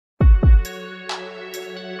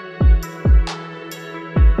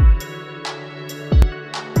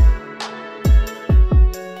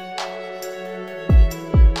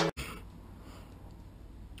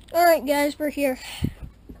Alright guys, we're here.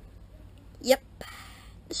 Yep.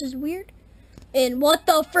 This is weird. And what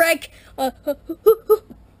the frick? Oh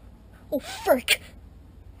frick.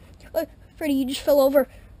 Freddy, you just fell over.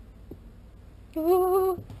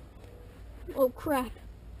 Oh crap.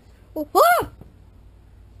 Oh, ah!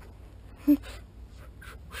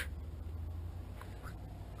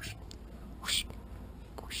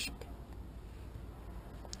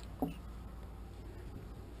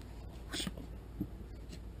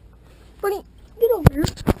 Freddy, get over here.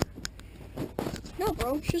 No,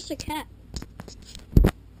 bro, it's just a cat.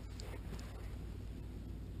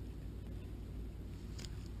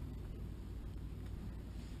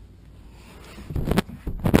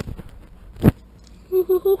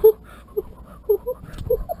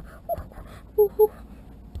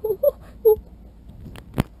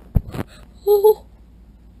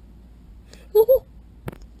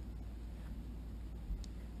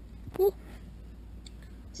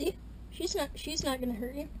 See? She's not gonna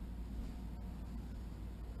hurt you.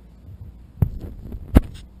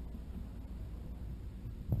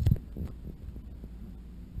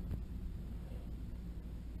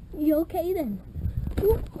 You okay then?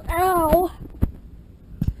 Ow!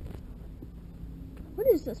 What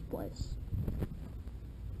is this place?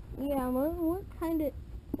 Yeah, what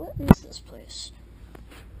is this place?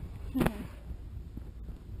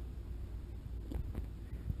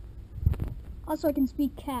 Also, I can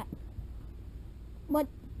speak cat. What?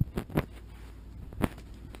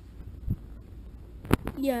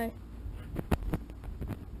 Yeah.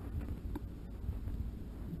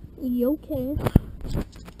 You okay?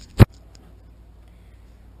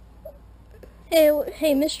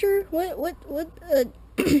 Hey, mister, what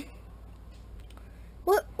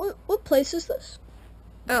place is this?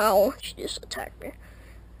 Oh, she just attacked me.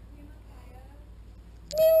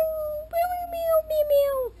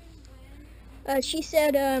 She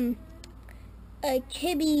said, a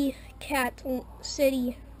kibbey cat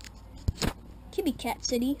city. Kibbey cat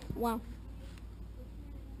city, wow.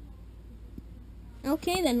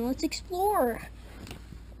 Okay then, let's explore.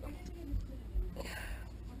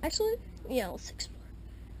 Actually, yeah, let's explore.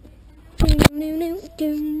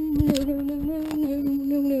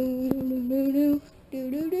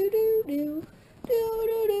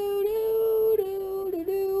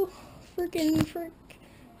 Frickin' frick,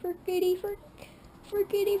 frickity frick,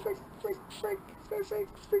 frickity frick, frick, frick, frick, frick,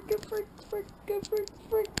 frick, frick, frick, frick,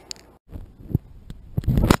 frick.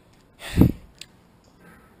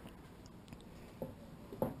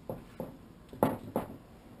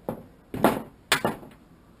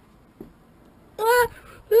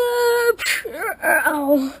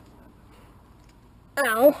 Ow.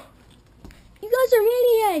 Ow. You guys are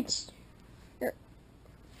maniacs. You're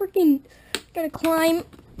freaking gotta climb.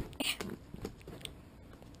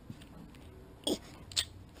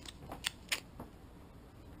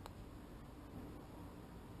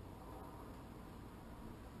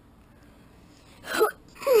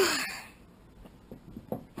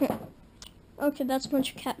 Okay, that's a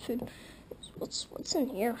bunch of cat food. What's in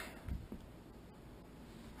here?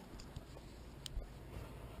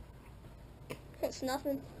 It's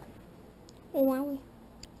nothing. Oh, wowie.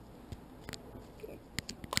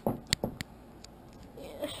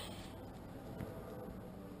 Yeah.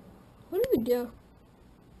 What do we do?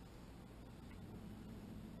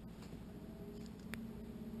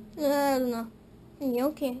 I don't know. Yeah,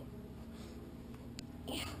 okay.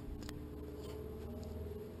 Yeah.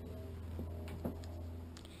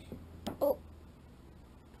 Oh.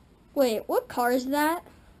 Wait, what car is that?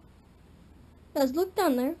 Guys, look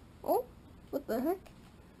down there. Oh. What the heck?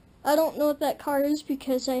 I don't know what that car is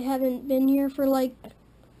because I haven't been here for I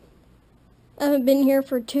haven't been here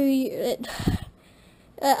for 2 years.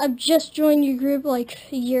 I've just joined your group like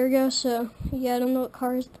a year ago, so yeah, I don't know what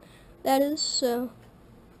car that is, so.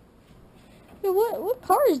 Yeah, what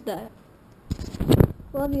car is that?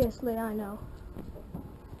 Well, obviously I know.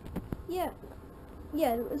 Yeah.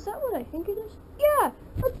 Yeah, is that what I think it is? Yeah,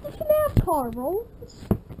 that's the FNAF car, bro.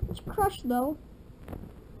 It's crushed though.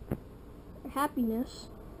 Happiness.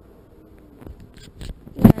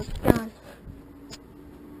 Yeah, it's gone.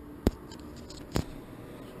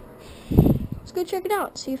 Let's go check it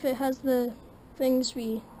out. See if it has the things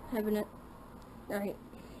we have in it. Alright.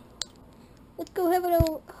 Let's go have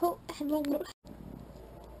a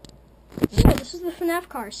yeah, this is the FNAF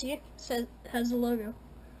car. See it? It has the logo.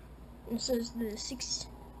 And it says the 6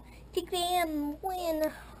 a.m.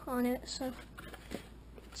 win on it. So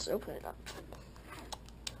let's open it up.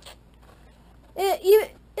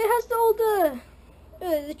 It has the old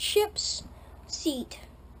the chips seat.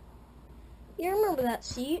 You remember that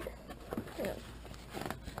seat? Yeah.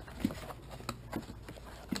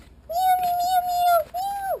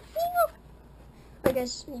 You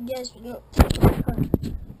guys don't touch my car.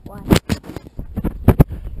 Why?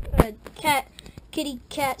 Kitty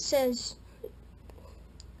cat says.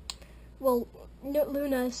 Well,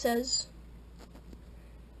 Luna says,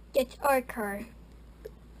 "Get our car."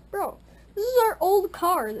 Bro, this is our old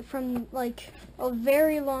car from like a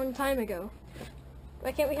very long time ago.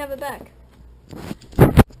 Why can't we have it back?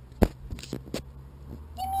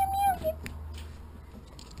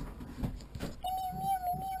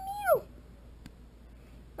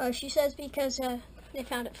 Oh, she says because they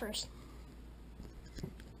found it first.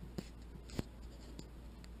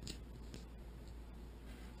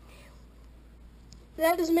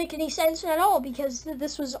 That doesn't make any sense at all because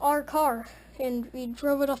this was our car and we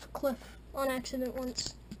drove it off a cliff on accident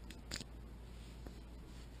once.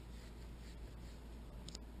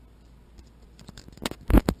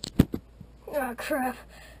 Oh crap.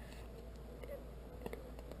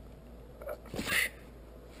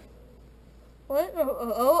 What?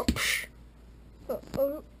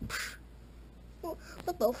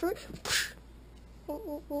 What the frick?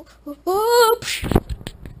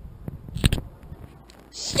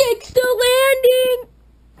 Sticks the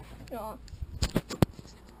landing! Aw.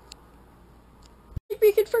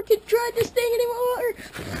 We could freaking drive this thing anymore!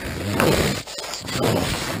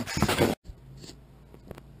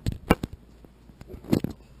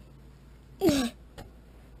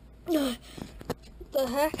 What the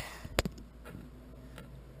heck?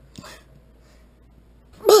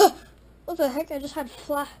 What the heck? I just had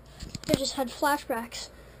flashbacks.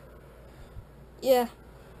 Yeah.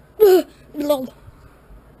 Lol.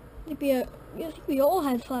 I think we all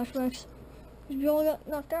had flashbacks. We all got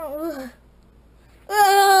knocked out.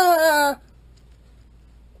 I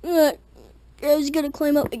was gonna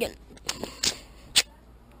climb up again.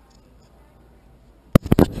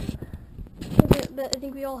 But I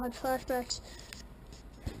think we all had flashbacks.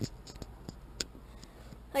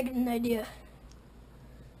 I get an idea.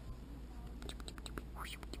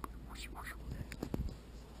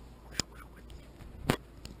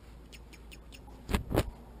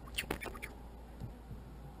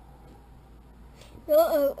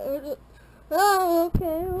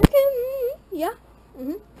 Okay. Yeah.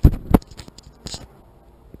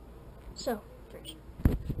 So, first,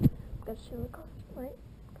 got to steal the car, right?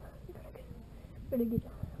 Gotta get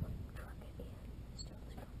down in the truck and steal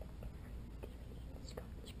this car back. This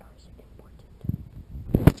car is important.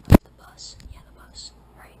 The bus. Yeah, the bus.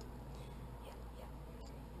 Right. Yeah.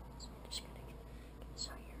 So we're just gonna get this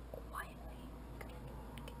out here quietly. Gonna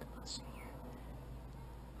get the bus in here.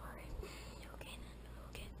 Alright. Okay then.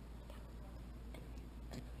 Okay.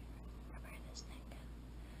 Rubber this thing down.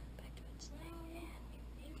 Back to its thing and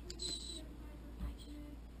make it nice.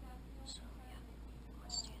 So yeah.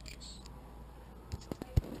 Let's do this.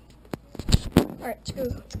 Alright,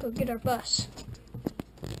 let's go get our bus.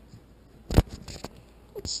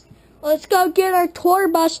 Let's go get our tour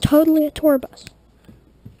bus, totally a tour bus.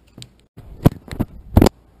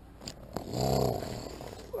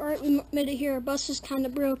 Alright, we made it here. Our bus is kind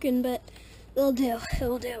of broken, but it'll do.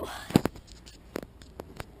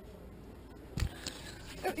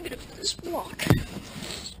 Let me get up this block.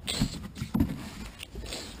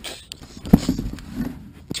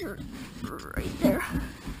 Right there.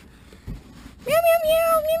 Meow, meow,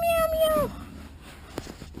 meow, meow, meow.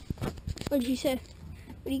 What did you say?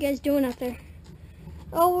 What are you guys doing out there?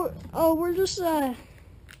 We're just,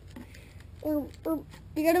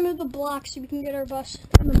 we gotta move the block so we can get our bus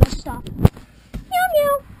from the bus stop. Meow,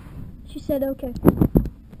 meow. She said, okay.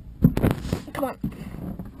 Come on.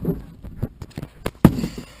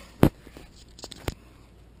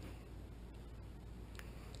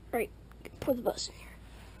 Right, put the bus in here.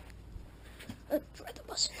 Let's ride the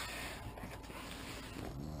bus in.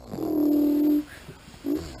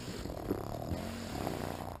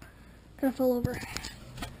 Gonna fall over.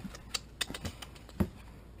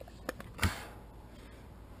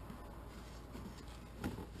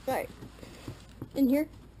 Alright. In here.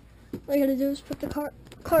 All I gotta do is put the car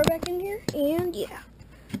back in here, and yeah.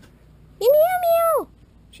 Meow, meow.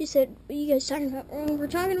 She said, what are you guys talking about? We're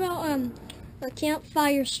talking about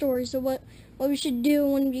campfire stories of what we should do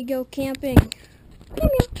when we go camping. Meow,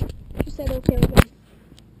 meow. She said, okay.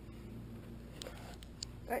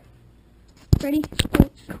 Alright. Ready? Go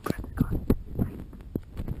grab the car.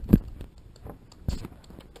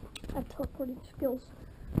 I have teleporting skills.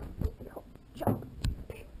 Jump.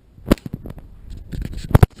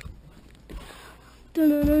 Dun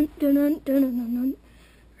dun dun dun dun dun.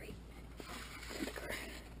 Right.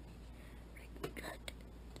 Good.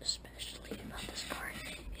 Especially about this car.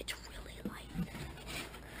 It's really light.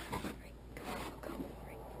 Right. Go.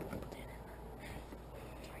 Right. Put it in.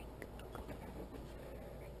 Right. Go.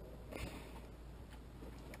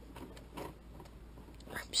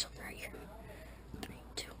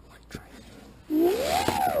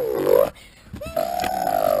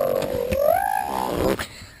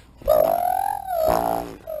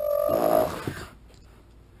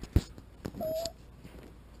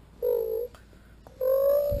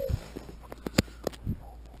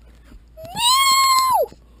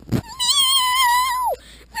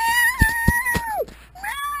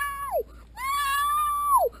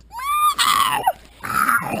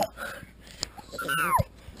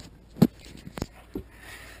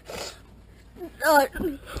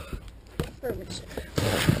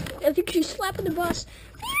 to the bus.